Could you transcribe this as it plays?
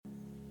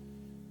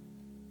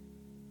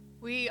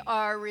We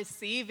are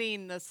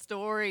receiving the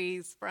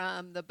stories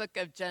from the book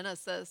of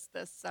Genesis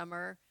this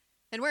summer,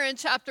 and we're in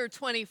chapter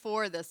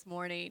 24 this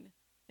morning.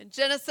 And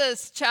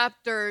Genesis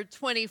chapter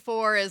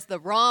 24 is the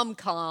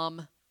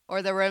rom-com,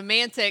 or the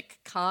romantic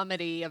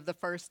comedy of the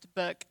first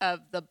book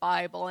of the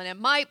Bible, and it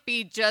might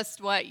be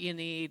just what you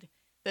need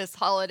this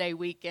holiday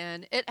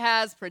weekend. It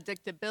has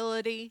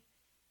predictability,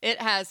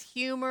 it has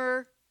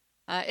humor,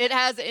 it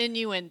has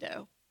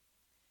innuendo.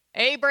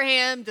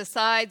 Abraham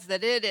decides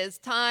that it is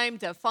time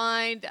to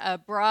find a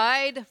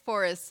bride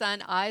for his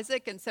son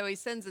Isaac, and so he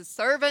sends his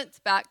servants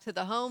back to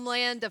the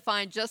homeland to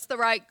find just the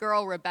right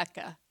girl,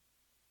 Rebekah.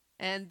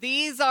 And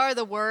these are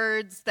the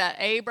words that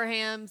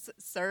Abraham's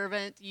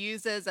servant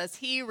uses as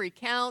he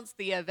recounts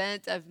the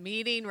event of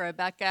meeting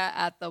Rebekah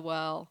at the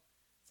well.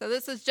 So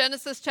this is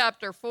Genesis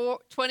chapter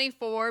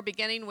 24,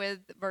 beginning with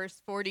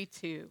verse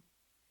 42.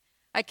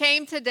 I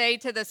came today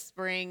to the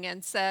spring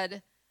and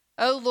said,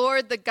 O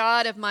Lord, the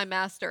God of my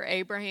master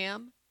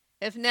Abraham,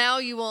 if now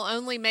you will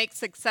only make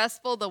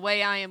successful the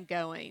way I am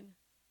going.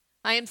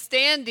 I am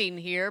standing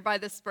here by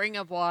the spring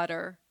of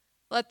water.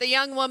 Let the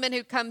young woman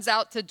who comes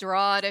out to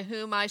draw, to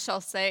whom I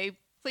shall say,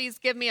 please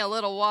give me a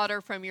little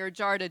water from your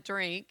jar to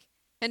drink,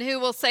 and who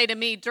will say to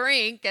me,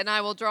 drink, and I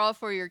will draw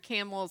for your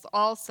camels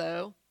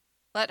also.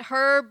 Let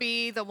her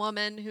be the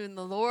woman whom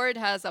the Lord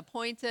has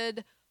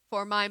appointed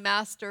for my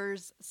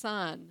master's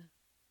son.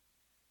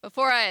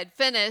 Before I had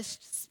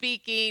finished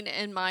speaking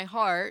in my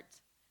heart,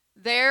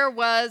 there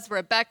was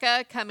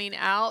Rebekah coming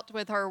out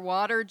with her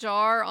water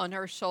jar on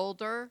her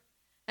shoulder,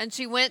 and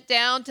she went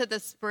down to the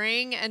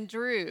spring and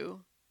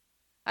drew.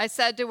 I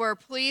said to her,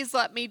 please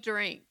let me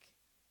drink.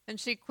 And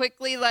she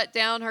quickly let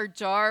down her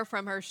jar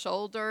from her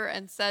shoulder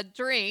and said,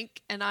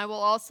 drink, and I will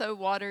also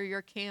water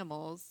your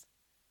camels.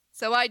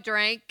 So I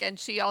drank, and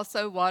she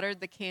also watered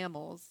the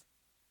camels.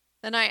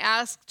 Then I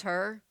asked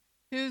her,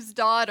 whose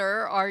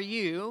daughter are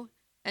you?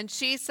 And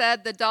she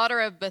said, the daughter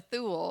of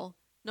Bethuel,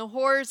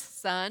 Nahor's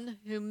son,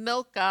 whom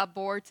Milcah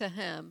bore to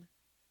him.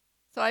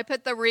 So I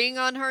put the ring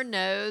on her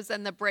nose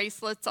and the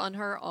bracelets on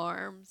her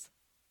arms.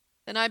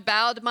 Then I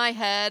bowed my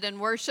head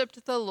and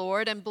worshipped the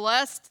Lord and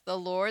blessed the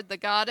Lord, the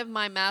God of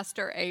my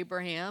master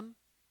Abraham,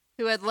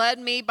 who had led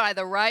me by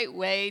the right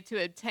way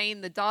to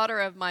obtain the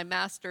daughter of my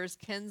master's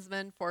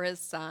kinsman for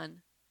his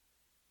son.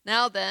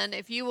 Now then,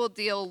 if you will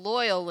deal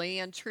loyally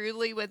and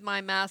truly with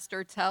my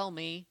master, tell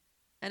me,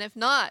 and if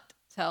not,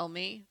 tell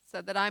me,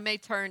 so that I may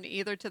turn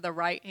either to the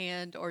right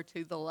hand or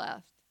to the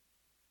left.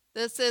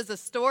 This is a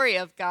story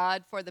of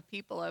God for the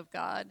people of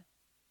God.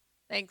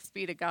 Thanks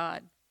be to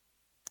God.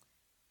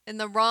 In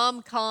the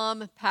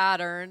rom-com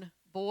pattern,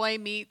 boy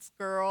meets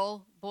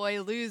girl,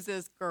 boy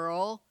loses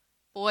girl,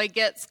 boy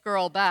gets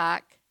girl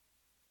back.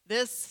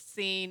 This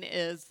scene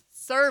is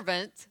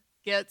servant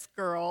gets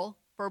girl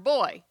for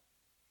boy.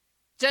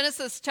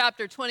 Genesis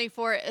chapter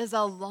 24 is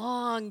a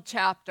long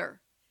chapter.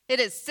 It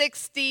is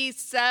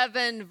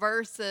 67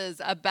 verses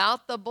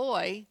about the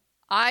boy,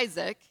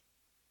 Isaac,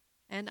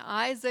 and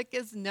Isaac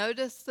is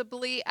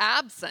noticeably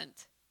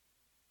absent.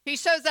 He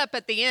shows up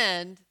at the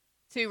end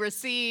to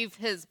receive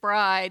his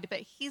bride, but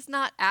he's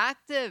not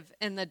active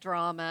in the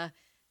drama.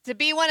 To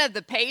be one of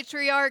the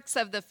patriarchs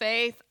of the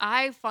faith,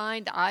 I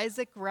find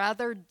Isaac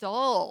rather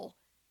dull.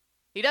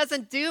 He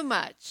doesn't do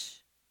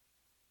much.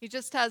 He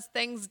just has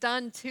things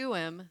done to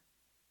him.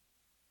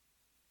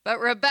 But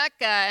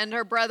Rebekah and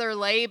her brother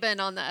Laban,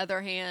 on the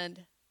other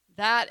hand,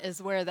 that is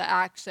where the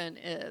action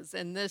is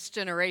in this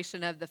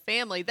generation of the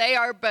family. They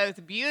are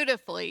both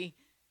beautifully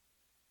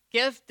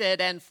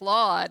gifted and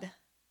flawed.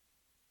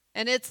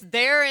 And it's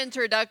their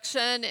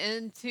introduction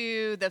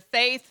into the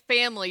faith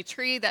family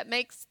tree that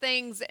makes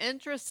things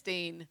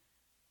interesting.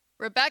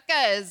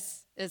 Rebekah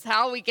is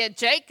how we get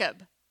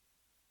Jacob,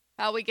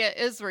 how we get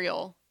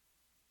Israel.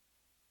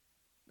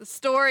 The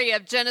story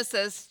of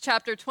Genesis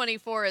chapter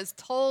 24 is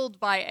told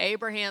by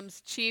Abraham's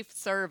chief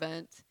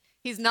servant.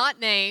 He's not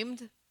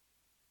named,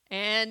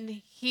 and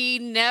he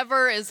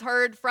never is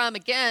heard from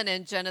again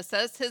in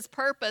Genesis. His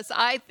purpose,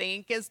 I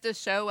think, is to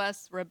show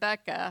us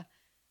Rebekah.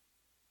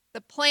 The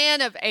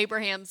plan of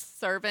Abraham's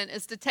servant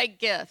is to take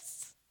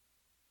gifts,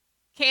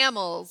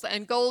 camels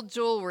and gold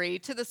jewelry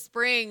to the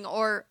spring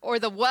or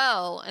the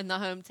well in the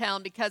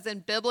hometown, because in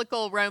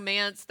biblical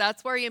romance,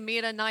 that's where you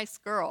meet a nice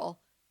girl,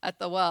 at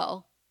the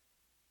well.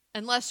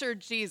 Unless you're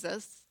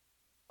Jesus,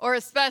 or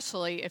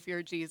especially if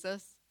you're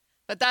Jesus.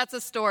 But that's a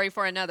story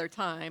for another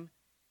time.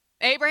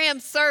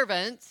 Abraham's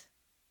servant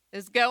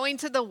is going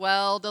to the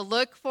well to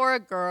look for a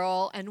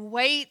girl and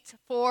wait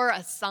for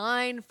a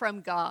sign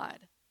from God.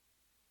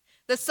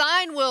 The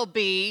sign will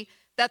be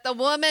that the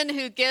woman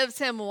who gives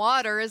him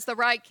water is the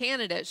right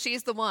candidate.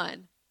 She's the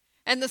one.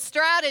 And the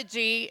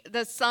strategy,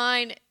 the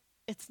sign,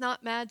 it's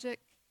not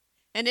magic,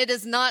 and it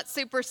is not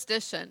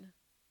superstition.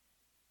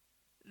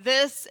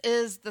 This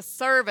is the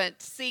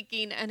servant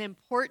seeking an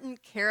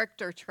important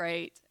character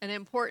trait, an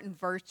important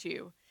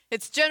virtue.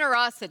 It's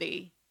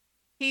generosity.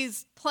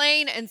 He's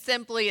plain and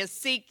simply is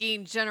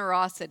seeking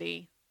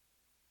generosity.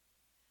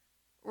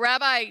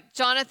 Rabbi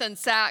Jonathan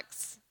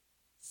Sachs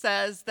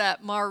says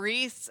that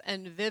Maurice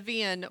and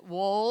Vivian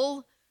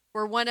Wohl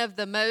were one of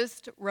the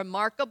most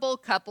remarkable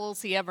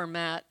couples he ever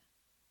met.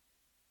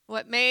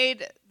 What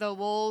made the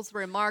Wools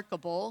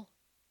remarkable,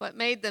 what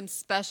made them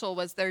special,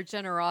 was their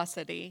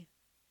generosity.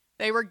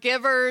 They were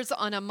givers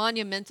on a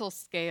monumental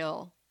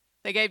scale.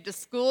 They gave to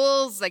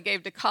schools, they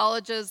gave to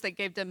colleges, they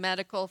gave to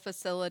medical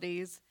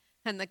facilities,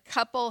 and the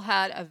couple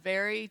had a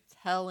very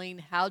telling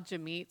how'd you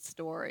meet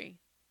story.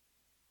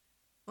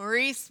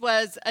 Maurice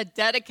was a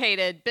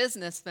dedicated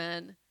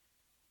businessman,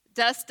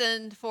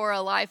 destined for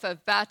a life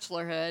of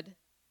bachelorhood,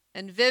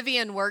 and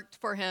Vivian worked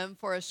for him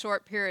for a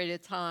short period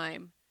of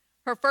time.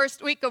 Her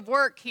first week of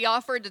work, he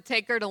offered to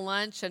take her to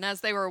lunch, and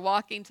as they were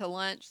walking to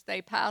lunch,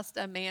 they passed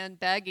a man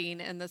begging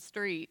in the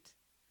street.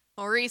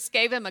 Maurice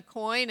gave him a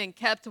coin and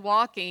kept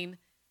walking,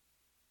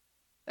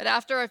 but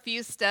after a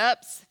few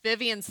steps,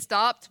 Vivian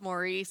stopped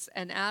Maurice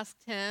and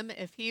asked him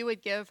if he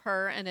would give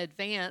her an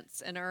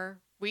advance in her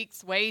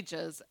week's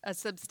wages, a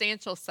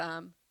substantial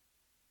sum.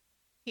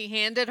 He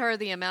handed her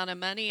the amount of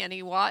money, and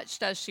he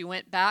watched as she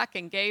went back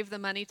and gave the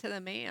money to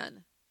the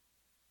man.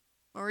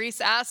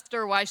 Maurice asked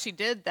her why she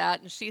did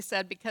that, and she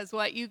said, because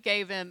what you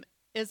gave him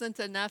isn't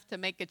enough to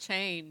make a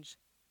change.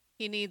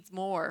 He needs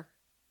more.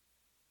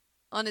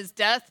 On his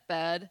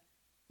deathbed,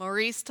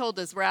 Maurice told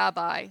his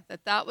rabbi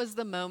that that was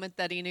the moment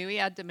that he knew he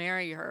had to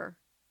marry her,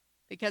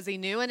 because he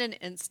knew in an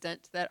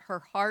instant that her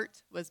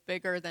heart was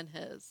bigger than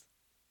his.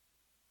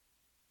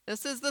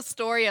 This is the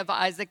story of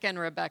Isaac and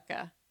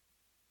Rebekah.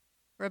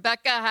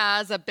 Rebekah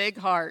has a big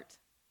heart.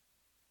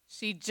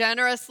 She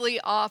generously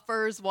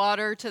offers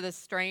water to the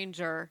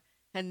stranger,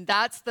 and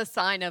that's the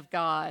sign of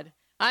God.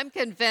 I'm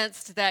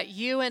convinced that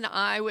you and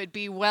I would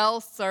be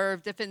well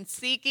served if in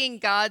seeking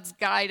God's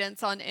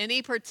guidance on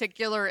any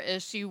particular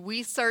issue,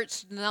 we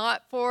searched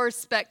not for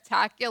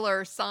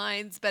spectacular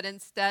signs, but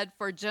instead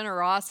for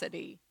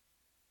generosity.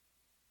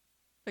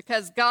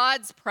 Because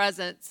God's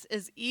presence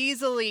is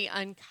easily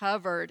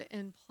uncovered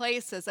in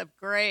places of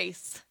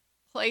grace,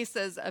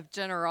 places of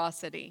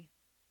generosity.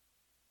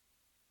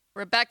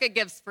 Rebekah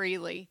gives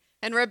freely,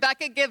 and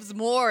Rebekah gives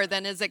more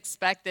than is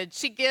expected.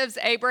 She gives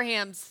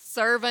Abraham's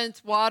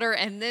servant water,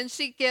 and then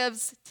she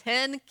gives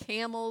 10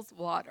 camels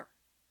water.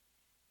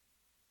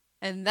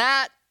 And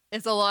that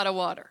is a lot of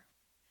water.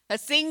 A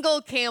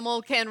single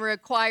camel can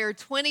require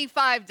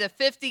 25 to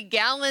 50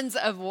 gallons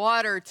of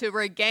water to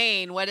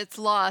regain what it's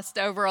lost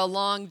over a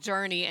long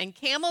journey. And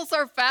camels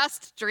are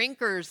fast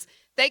drinkers.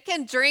 They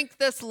can drink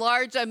this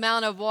large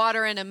amount of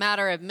water in a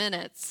matter of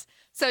minutes.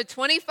 So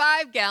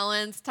 25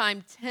 gallons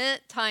times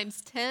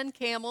 10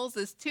 camels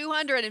is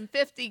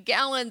 250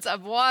 gallons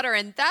of water,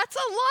 and that's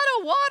a lot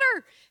of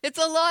water. It's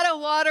a lot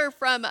of water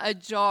from a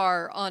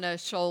jar on a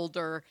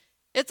shoulder.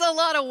 It's a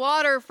lot of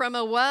water from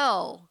a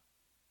well.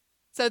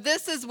 So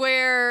this is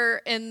where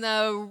in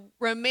the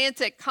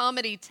romantic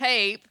comedy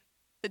tape,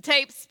 the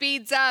tape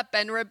speeds up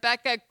and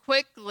Rebekah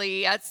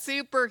quickly at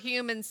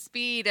superhuman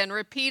speed and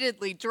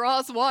repeatedly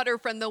draws water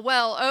from the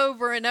well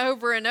over and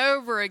over and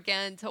over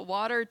again to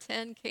water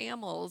 10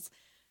 camels.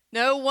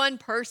 No one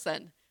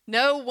person,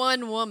 no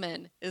one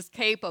woman is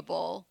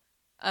capable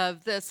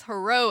of this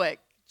heroic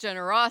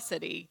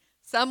generosity.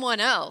 Someone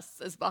else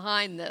is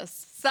behind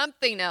this.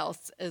 Something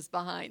else is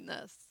behind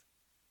this.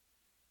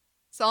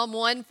 Psalm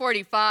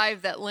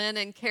 145 that Lynn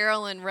and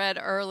Carolyn read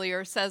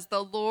earlier says,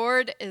 the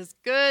Lord is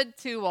good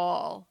to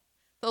all.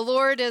 The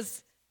Lord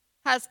has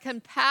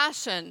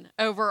compassion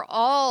over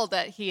all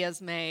that he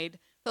has made.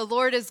 The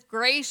Lord is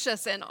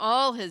gracious in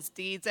all his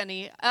deeds, and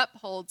he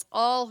upholds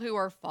all who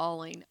are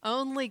falling.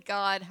 Only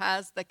God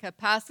has the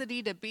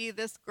capacity to be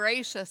this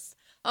gracious.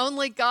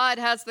 Only God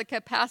has the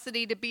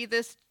capacity to be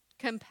this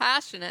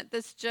compassionate,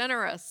 this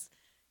generous.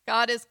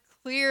 God is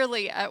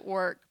clearly at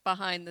work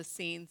behind the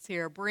scenes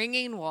here,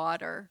 bringing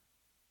water,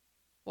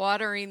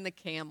 watering the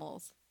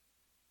camels.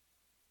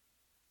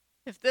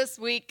 If this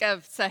week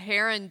of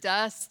Saharan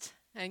dust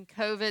and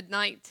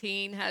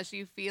COVID-19 has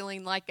you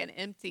feeling like an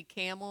empty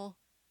camel,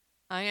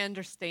 I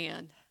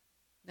understand.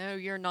 No,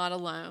 you're not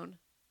alone.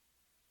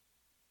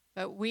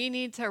 But we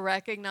need to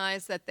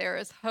recognize that there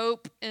is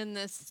hope in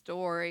this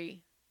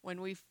story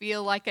when we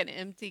feel like an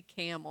empty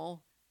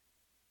camel.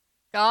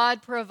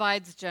 God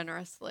provides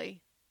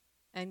generously.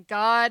 And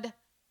God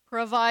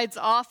provides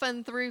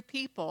often through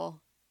people.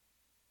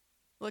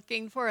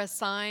 Looking for a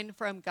sign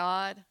from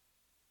God,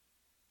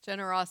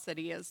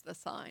 generosity is the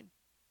sign.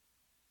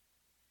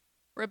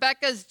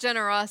 Rebekah's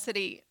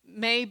generosity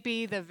may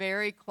be the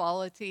very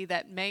quality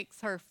that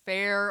makes her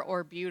fair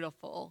or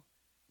beautiful.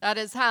 That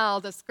is how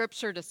the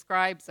scripture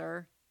describes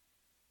her.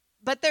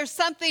 But there's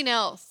something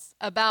else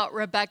about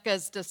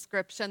Rebekah's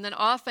description that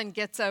often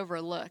gets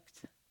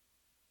overlooked.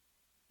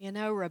 You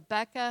know,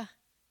 Rebekah,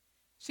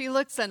 she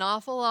looks an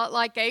awful lot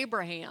like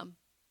Abraham.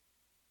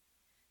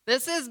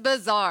 This is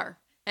bizarre,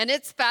 and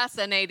it's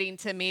fascinating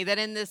to me that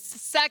in this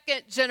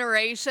second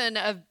generation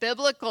of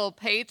biblical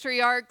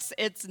patriarchs,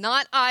 it's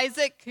not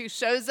Isaac who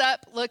shows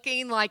up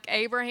looking like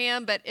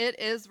Abraham, but it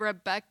is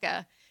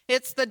Rebekah.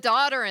 It's the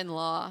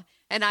daughter-in-law,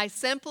 and I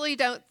simply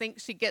don't think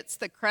she gets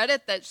the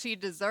credit that she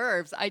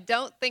deserves. I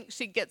don't think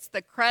she gets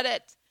the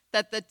credit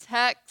that the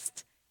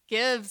text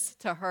gives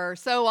to her.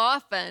 So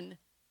often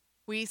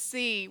we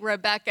see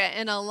Rebekah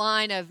in a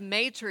line of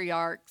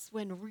matriarchs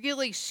when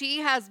really she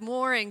has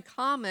more in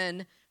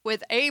common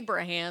with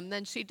Abraham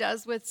than she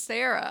does with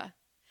Sarah.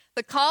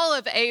 The call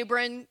of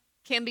Abram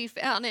can be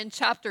found in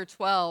chapter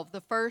 12,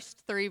 the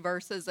first 3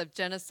 verses of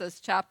Genesis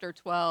chapter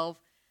 12.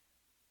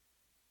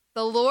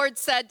 The Lord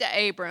said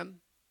to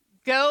Abram,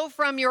 "Go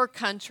from your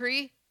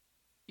country,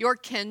 your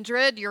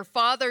kindred, your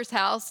father's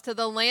house, to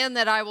the land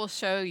that I will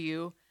show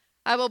you.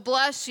 I will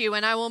bless you,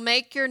 and I will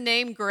make your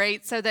name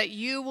great so that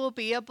you will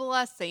be a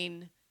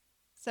blessing."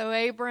 So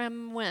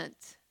Abram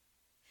went.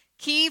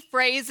 Key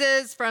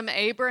phrases from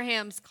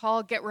Abraham's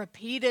call get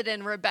repeated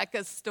in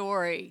Rebekah's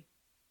story.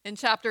 In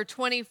chapter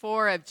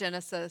 24 of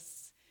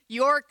Genesis,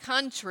 your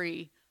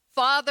country,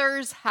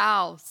 father's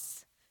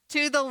house,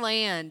 to the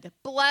land,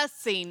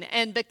 blessing,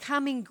 and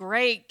becoming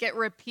great get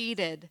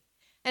repeated.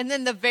 And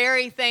then the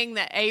very thing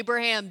that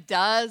Abraham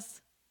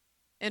does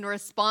in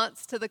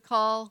response to the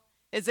call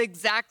is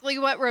exactly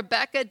what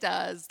Rebekah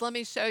does. Let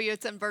me show you.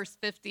 It's in verse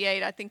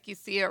 58. I think you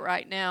see it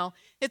right now.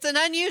 It's an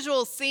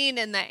unusual scene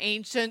in the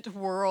ancient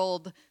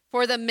world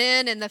for the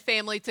men in the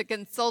family to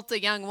consult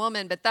a young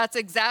woman, but that's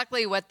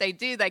exactly what they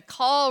do. They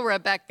call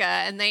Rebekah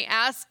and they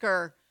ask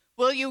her,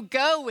 "Will you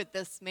go with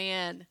this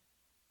man?"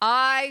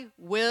 "I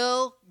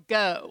will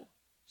go,"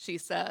 she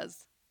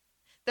says.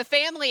 The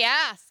family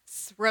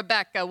asks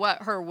Rebekah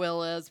what her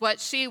will is, what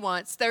she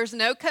wants. There's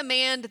no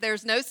command,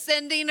 there's no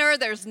sending her,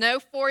 there's no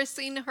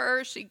forcing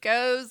her. She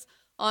goes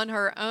on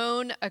her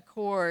own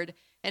accord.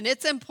 And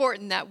it's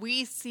important that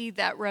we see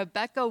that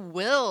Rebekah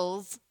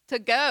wills to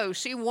go.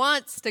 She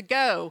wants to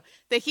go.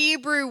 The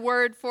Hebrew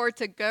word for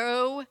to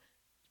go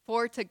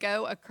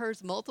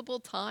occurs multiple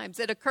times.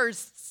 It occurs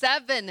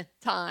 7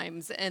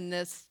 times in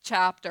this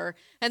chapter.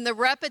 And the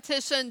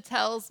repetition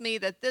tells me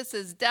that this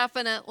is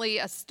definitely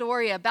a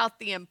story about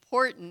the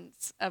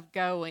importance of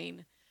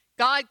going.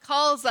 God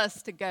calls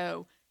us to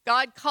go.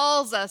 God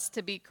calls us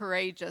to be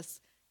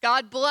courageous.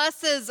 God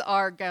blesses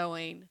our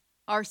going,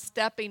 our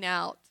stepping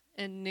out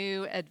in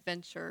new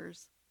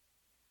adventures.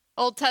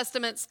 Old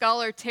Testament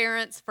scholar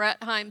Terence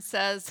Fretheim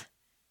says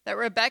that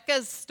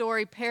Rebekah's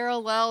story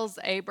parallels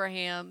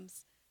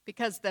Abraham's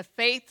because the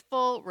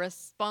faithful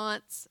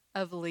response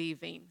of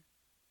leaving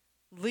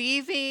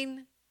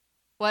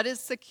what is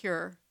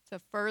secure to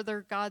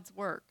further God's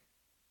work.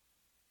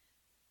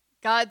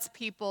 God's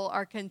people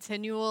are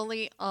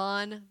continually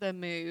on the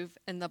move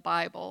in the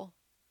Bible.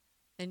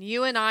 And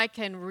you and I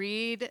can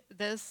read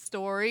this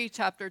story,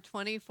 chapter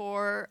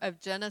 24 of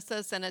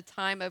Genesis, in a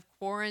time of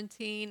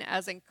quarantine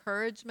as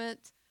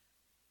encouragement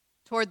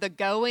toward the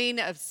going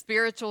of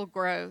spiritual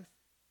growth.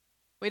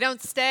 We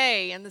don't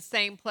stay in the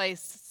same place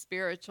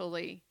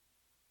spiritually.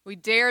 We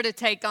dare to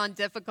take on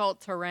difficult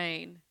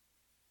terrain.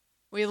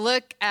 We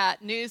look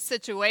at new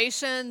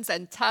situations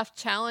and tough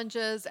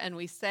challenges and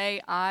we say,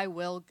 "I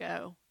will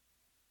go."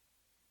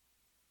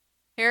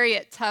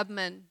 Harriet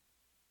Tubman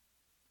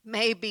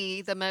may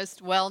be the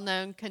most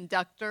well-known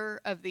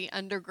conductor of the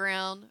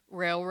Underground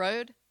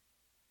Railroad.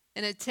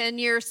 In a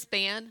 10-year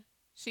span,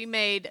 she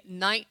made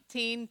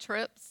 19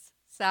 trips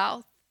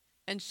south,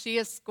 and she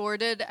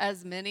escorted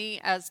as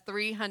many as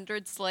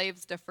 300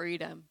 slaves to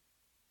freedom.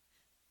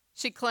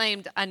 She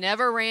claimed, "I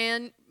never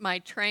ran my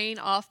train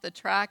off the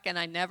track, and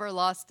I never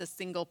lost a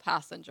single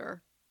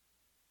passenger."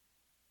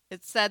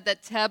 It's said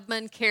that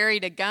Tubman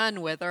carried a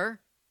gun with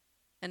her,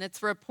 and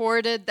it's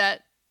reported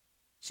that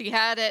she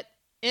had it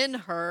in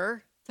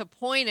her to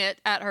point it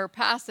at her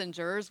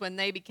passengers when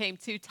they became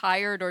too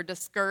tired or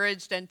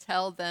discouraged and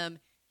tell them,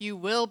 "You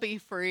will be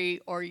free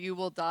or you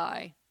will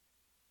die."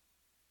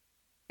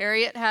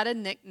 Harriet had a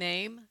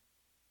nickname,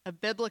 a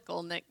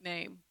biblical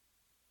nickname,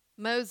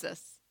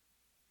 Moses.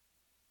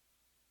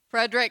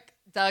 Frederick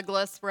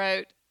Douglass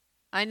wrote,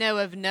 "I know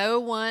of no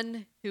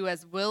one who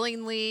has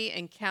willingly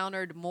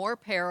encountered more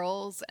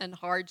perils and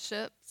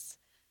hardships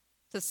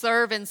to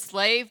serve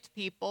enslaved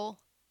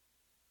people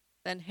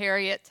than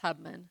Harriet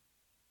Tubman."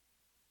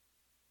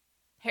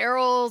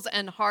 Perils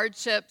and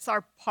hardships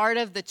are part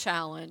of the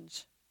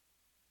challenge,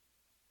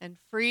 and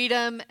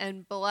freedom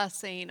and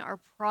blessing are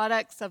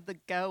products of the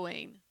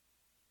going.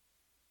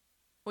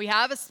 We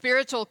have a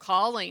spiritual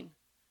calling,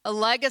 a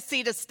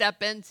legacy to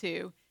step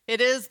into.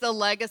 It is the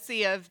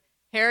legacy of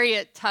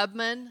Harriet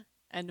Tubman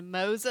and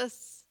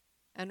Moses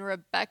and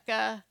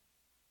Rebekah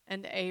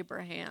and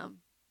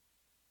Abraham.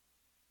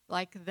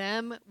 Like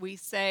them, we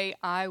say,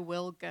 "I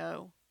will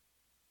go."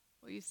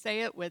 Will you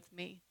say it with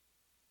me?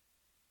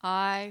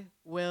 I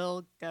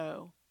will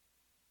go.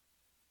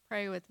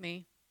 Pray with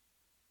me.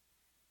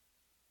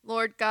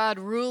 Lord God,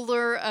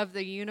 ruler of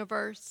the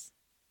universe,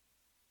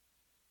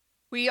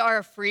 we are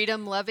a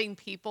freedom-loving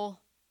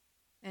people,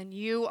 and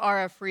you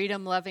are a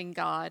freedom-loving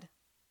God.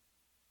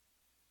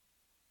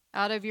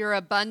 Out of your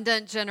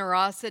abundant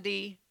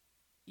generosity,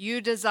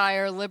 you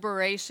desire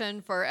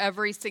liberation for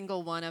every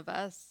single one of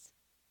us.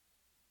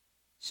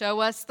 Show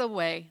us the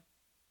way,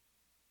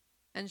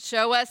 and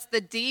show us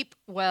the deep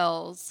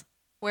wells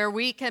where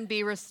we can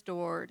be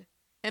restored.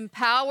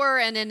 Empower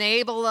and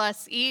enable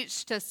us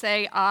each to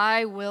say,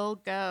 "I will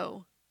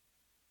go."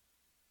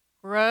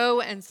 Grow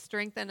and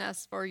strengthen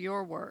us for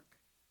your work.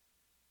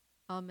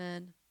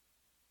 Amen.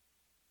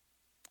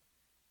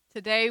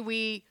 Today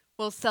we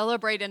will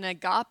celebrate an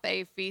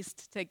agape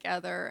feast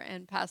together,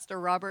 and Pastor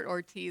Robert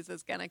Ortiz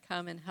is going to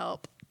come and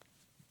help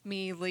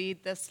me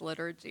lead this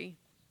liturgy.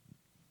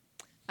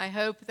 I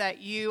hope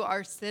that you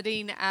are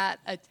sitting at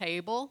a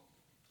table,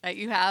 that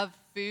you have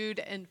food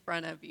in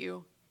front of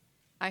you.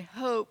 I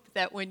hope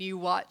that when you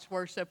watch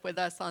worship with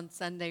us on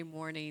Sunday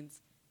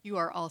mornings, you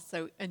are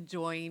also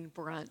enjoying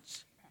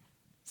brunch.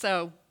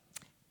 So,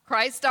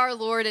 Christ our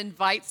Lord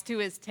invites to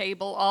his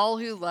table all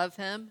who love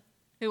him,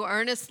 who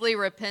earnestly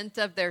repent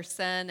of their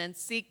sin and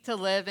seek to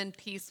live in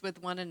peace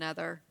with one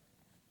another.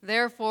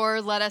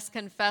 Therefore, let us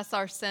confess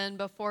our sin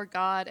before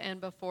God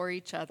and before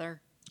each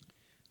other.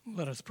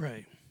 Let us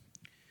pray.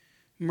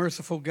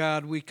 Merciful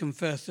God, we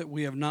confess that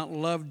we have not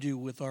loved you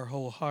with our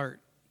whole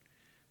heart.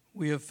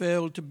 We have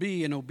failed to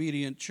be an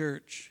obedient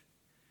church.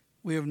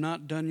 We have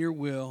not done your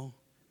will.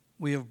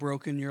 We have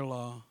broken your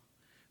law.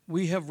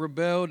 We have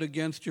rebelled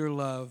against your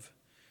love.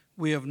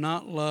 We have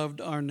not loved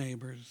our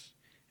neighbors,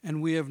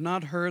 and we have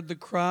not heard the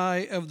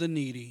cry of the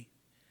needy.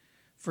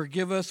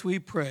 Forgive us, we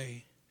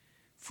pray.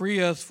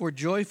 Free us for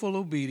joyful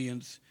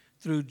obedience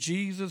through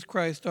Jesus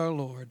Christ our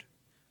Lord.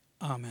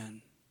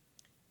 Amen.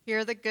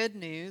 Hear the good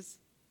news.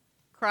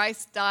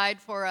 Christ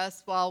died for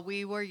us while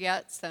we were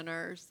yet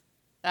sinners.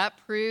 That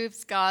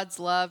proves God's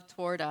love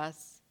toward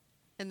us.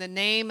 In the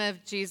name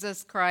of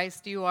Jesus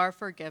Christ, you are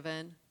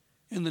forgiven.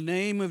 In the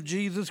name of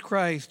Jesus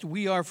Christ,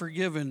 we are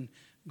forgiven.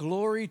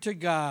 Glory to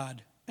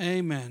God.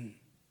 Amen.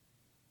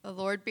 The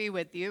Lord be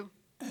with you.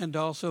 And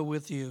also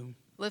with you.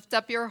 Lift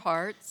up your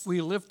hearts.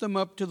 We lift them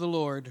up to the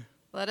Lord.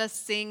 Let us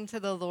sing to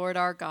the Lord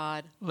our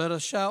God. Let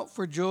us shout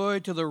for joy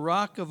to the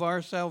rock of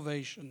our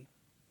salvation.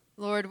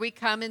 Lord, we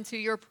come into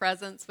your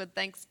presence with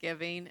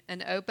thanksgiving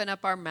and open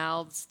up our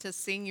mouths to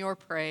sing your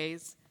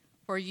praise.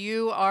 For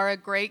you are a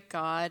great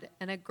God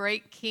and a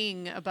great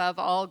King above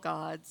all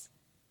gods.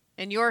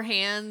 In your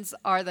hands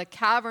are the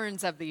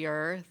caverns of the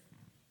earth,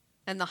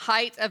 and the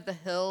height of the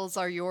hills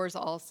are yours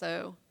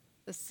also.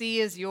 The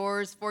sea is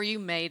yours, for you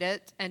made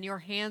it, and your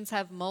hands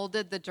have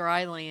molded the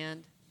dry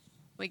land.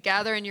 We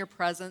gather in your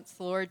presence,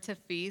 Lord, to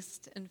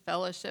feast and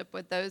fellowship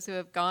with those who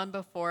have gone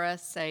before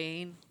us,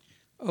 saying,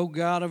 O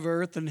God of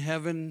earth and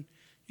heaven,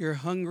 your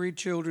hungry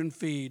children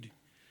feed.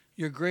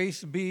 Your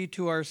grace be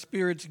to our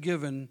spirits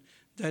given,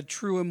 that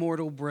true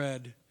immortal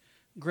bread.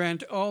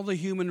 Grant all the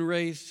human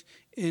race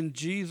in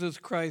Jesus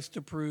Christ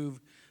to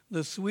prove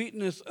the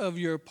sweetness of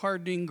your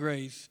pardoning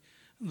grace,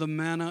 the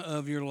manna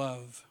of your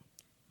love.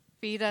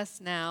 Feed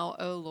us now,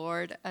 O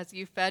Lord, as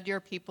you fed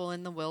your people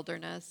in the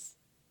wilderness.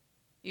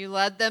 You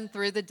led them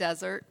through the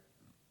desert.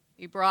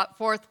 You brought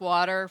forth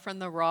water from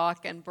the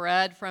rock and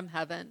bread from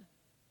heaven.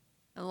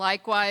 And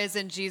likewise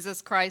in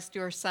Jesus Christ,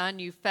 your Son,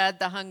 you fed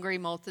the hungry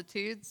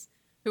multitudes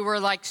who were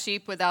like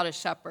sheep without a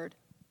shepherd.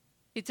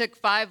 He took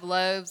 5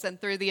 loaves, and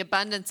through the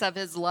abundance of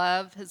his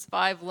love, his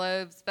 5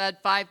 loaves fed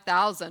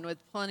 5,000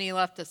 with plenty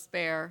left to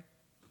spare.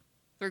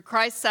 Through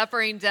Christ's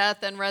suffering,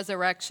 death, and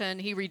resurrection,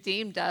 he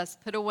redeemed us,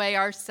 put away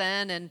our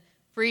sin, and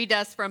freed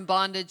us from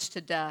bondage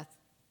to death.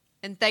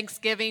 In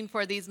thanksgiving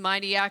for these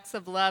mighty acts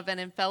of love and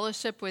in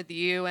fellowship with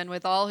you and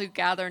with all who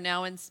gather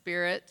now in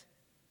spirit,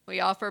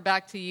 we offer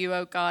back to you,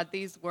 O God,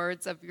 these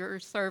words of your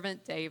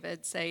servant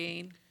David,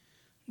 saying,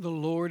 The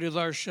Lord is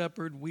our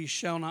shepherd, we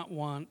shall not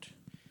want.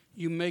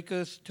 You make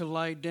us to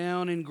lie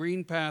down in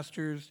green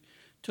pastures,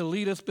 to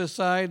lead us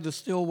beside the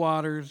still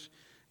waters.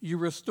 You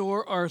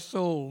restore our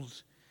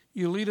souls.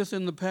 You lead us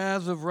in the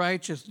paths of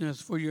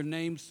righteousness for your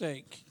name's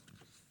sake.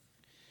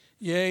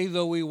 Yea,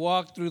 though we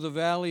walk through the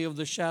valley of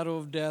the shadow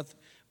of death,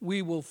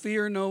 we will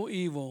fear no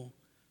evil,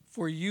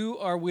 for you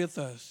are with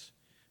us.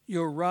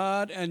 Your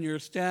rod and your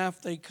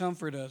staff, they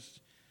comfort us.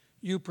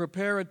 You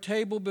prepare a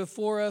table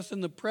before us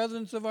in the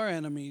presence of our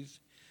enemies.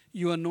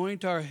 You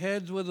anoint our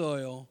heads with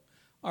oil.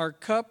 Our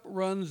cup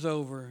runs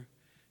over.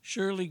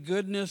 Surely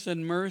goodness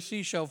and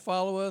mercy shall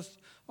follow us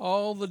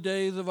all the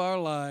days of our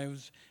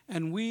lives,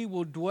 and we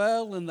will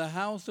dwell in the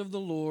house of the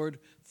Lord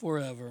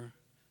forever.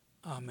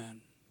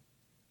 Amen.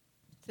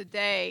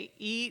 Today,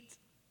 eat,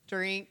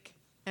 drink,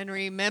 and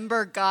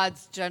remember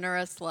God's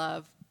generous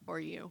love for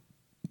you.